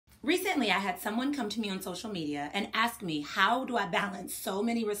Recently, I had someone come to me on social media and ask me, how do I balance so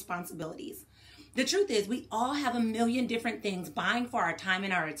many responsibilities? The truth is, we all have a million different things vying for our time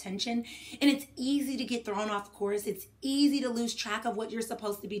and our attention, and it's easy to get thrown off course. It's easy to lose track of what you're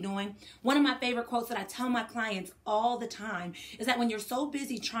supposed to be doing. One of my favorite quotes that I tell my clients all the time is that when you're so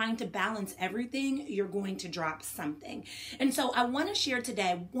busy trying to balance everything, you're going to drop something. And so I want to share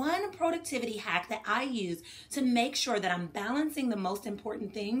today one productivity hack that I use to make sure that I'm balancing the most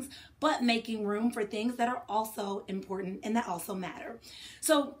important things, but making room for things that are also important and that also matter.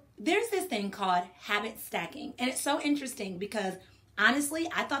 So there's this thing called habit stacking, and it's so interesting because honestly,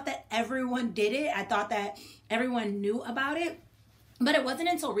 I thought that everyone did it. I thought that everyone knew about it. But it wasn't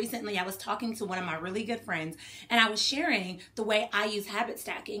until recently I was talking to one of my really good friends and I was sharing the way I use habit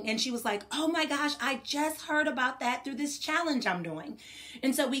stacking. And she was like, oh my gosh, I just heard about that through this challenge I'm doing.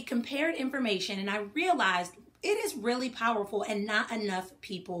 And so we compared information and I realized it is really powerful and not enough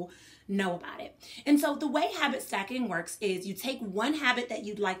people know about it. And so the way habit stacking works is you take one habit that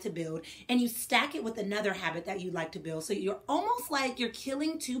you'd like to build and you stack it with another habit that you'd like to build. So you're almost like you're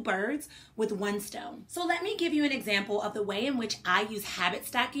killing two birds with one stone. So let me give you an example of the way in which I use habit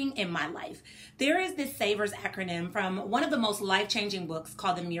stacking in my life. There is this SAVERS acronym from one of the most life-changing books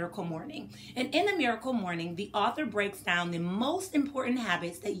called The Miracle Morning. And in The Miracle Morning, the author breaks down the most important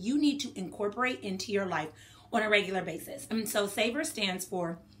habits that you need to incorporate into your life on a regular basis. And so SAVERS stands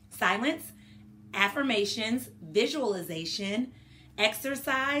for silence, affirmations, visualization,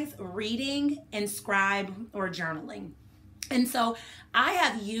 exercise, reading, and scribe or journaling. And so I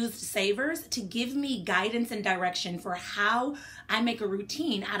have used SAVERS to give me guidance and direction for how I make a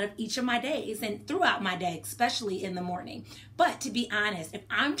routine out of each of my days and throughout my day, especially in the morning. But to be honest, if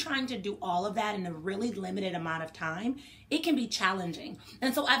I'm trying to do all of that in a really limited amount of time, it can be challenging.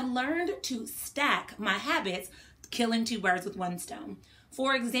 And so I've learned to stack my habits, killing two birds with one stone.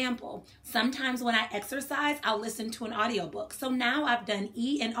 For example, sometimes when I exercise, I'll listen to an audiobook. So now I've done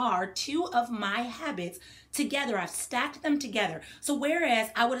E and R, two of my habits together. I've stacked them together. So whereas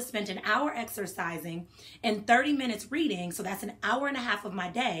I would have spent an hour exercising and 30 minutes reading, so that's an hour and a half of my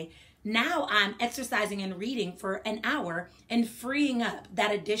day, now I'm exercising and reading for an hour and freeing up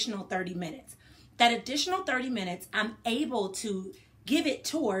that additional 30 minutes. That additional 30 minutes, I'm able to give it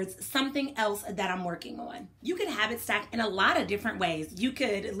towards something else that I'm working on. You can habit stack in a lot of different ways. You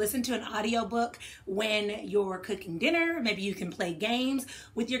could listen to an audiobook when you're cooking dinner. Maybe you can play games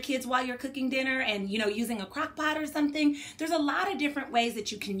with your kids while you're cooking dinner and, using a crock pot or something. There's a lot of different ways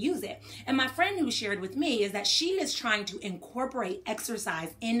that you can use it. And my friend who shared with me is that she is trying to incorporate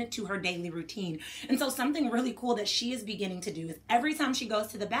exercise into her daily routine. And so something really cool that she is beginning to do is every time she goes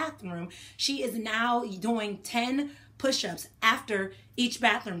to the bathroom, she is now doing 10 push-ups after each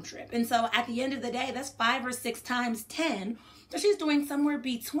bathroom trip. And so at the end of the day, that's 5 or 6 times 10. So she's doing somewhere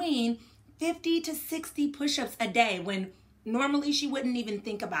between 50 to 60 push-ups a day when normally she wouldn't even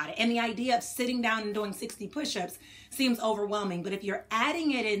think about it. And the idea of sitting down and doing 60 push-ups seems overwhelming. But if you're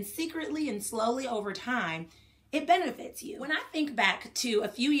adding it in secretly and slowly over time, it benefits you. When I think back to a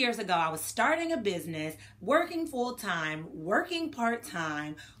few years ago, I was starting a business, working full-time, working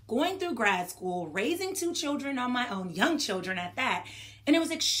part-time, going through grad school, raising 2 children on my own, young children at that. And it was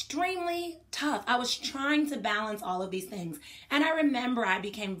extremely tough. I was trying to balance all of these things. And I remember I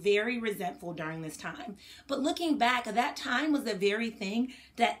became very resentful during this time. But looking back, that time was the very thing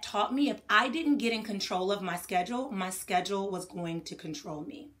that taught me if I didn't get in control of my schedule was going to control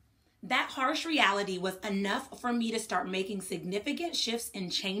me. That harsh reality was enough for me to start making significant shifts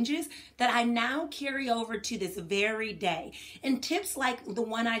and changes that I now carry over to this very day. And tips like the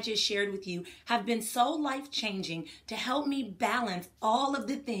one I just shared with you have been so life-changing to help me balance all of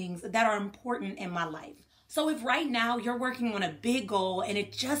the things that are important in my life. So if right now you're working on a big goal and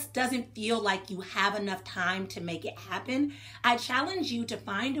it just doesn't feel like you have enough time to make it happen, I challenge you to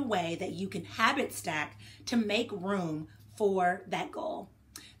find a way that you can habit stack to make room for that goal.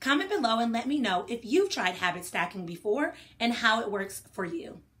 Comment below and let me know if you've tried habit stacking before and how it works for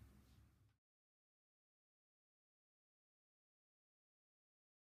you.